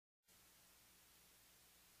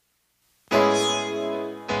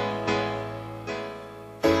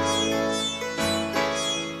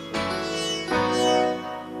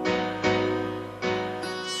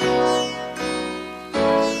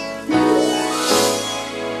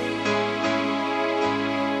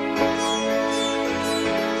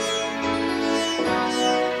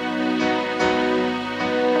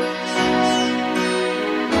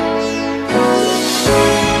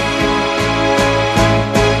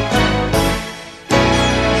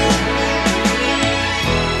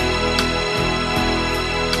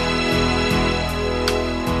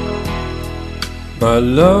My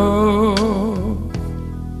love,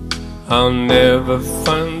 I'll never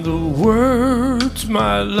find the words,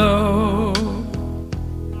 my love,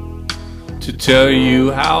 to tell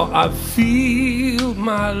you how I feel,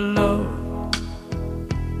 my love.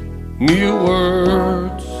 Mere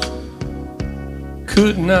words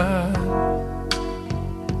could not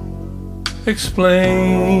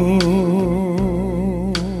explain.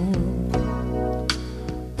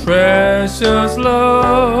 Precious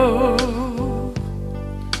love,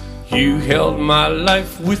 you held my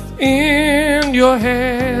life within your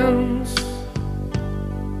hands,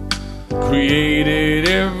 created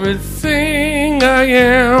everything I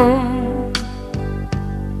am.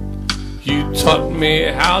 You taught me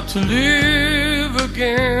how to live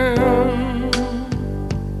again.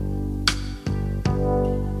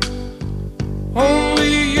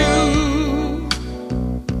 Only you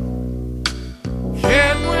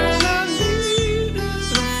cared when I needed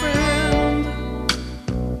a friend,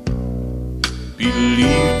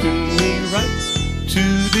 believed in me right to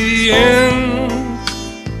the end.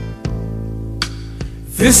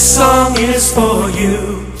 This song is for you,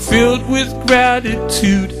 filled with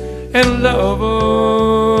gratitude and love.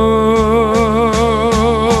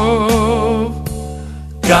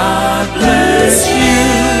 God bless you.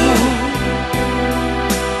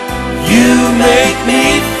 You make me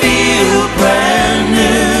feel brand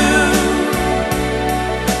new.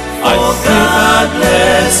 Oh, God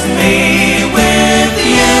bless me with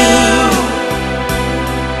you.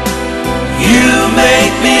 You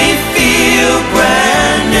make me feel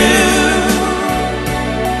brand new.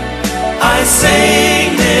 I sing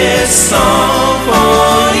this song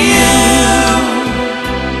for you.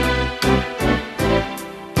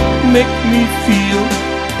 Make me feel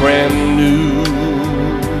brand new.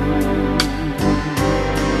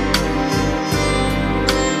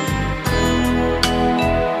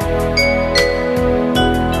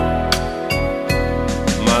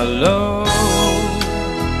 My love,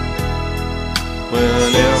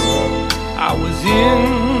 whenever I was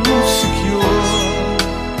insecure,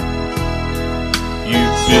 you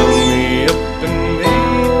built me up and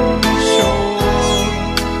made me sure.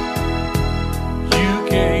 You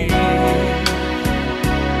gave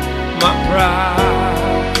my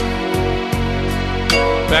pride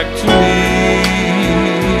back to me.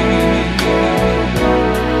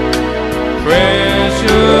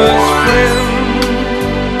 Precious friend,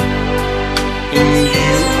 in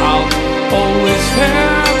you I'll always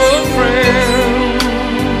have a friend.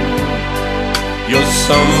 You're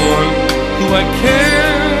someone who I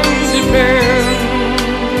can depend,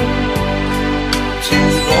 to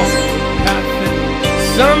walk the path that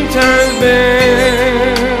sometimes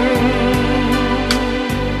bend.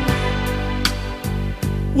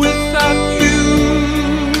 Without you,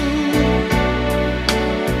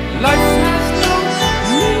 life has no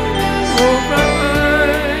meaning or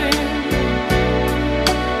rhyme,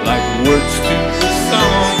 like words to a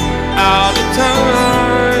song out of time.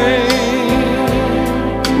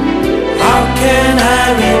 How can I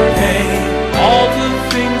repay all the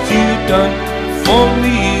things you've done for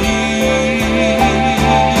me?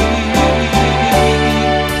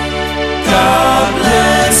 God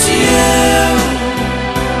bless you.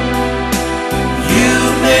 You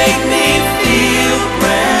make me feel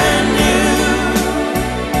brand new.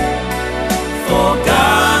 For God